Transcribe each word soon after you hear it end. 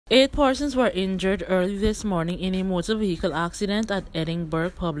8 persons were injured early this morning in a motor vehicle accident at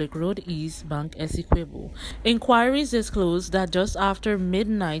Edinburgh Public Road, East Bank, Essequibo. Inquiries disclosed that just after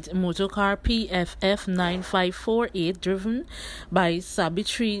midnight, motorcar PFF 9548, driven by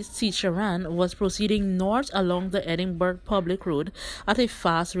Sabitri Ticharan, was proceeding north along the Edinburgh Public Road at a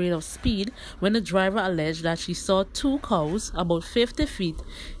fast rate of speed when the driver alleged that she saw 2 cows about 50 feet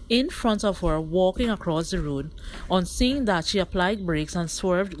in front of her walking across the road. On seeing that, she applied brakes and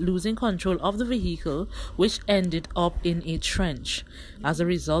swerved, losing control of the vehicle, which ended up in a trench. As a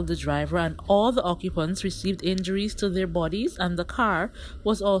result, the driver and all the occupants received injuries to their bodies, and the car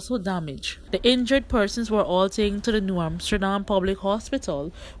was also damaged. The injured persons were all taken to the New Amsterdam Public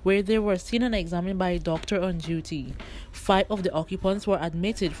Hospital, where they were seen and examined by a doctor on duty. 5 of the occupants were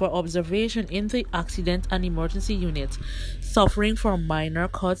admitted for observation in the accident and emergency unit, suffering from minor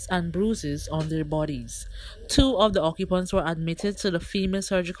cuts and bruises on their bodies. 2 of the occupants were admitted to the female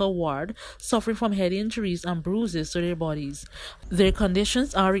surgical ward, suffering from head injuries and bruises to their bodies. Their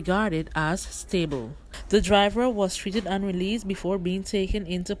conditions are regarded as stable. The driver was treated and released before being taken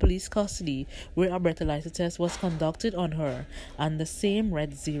into police custody, where a breathalyzer test was conducted on her, and the same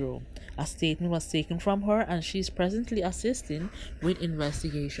read 0. A statement was taken from her, and she is presently assisting with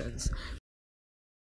investigations.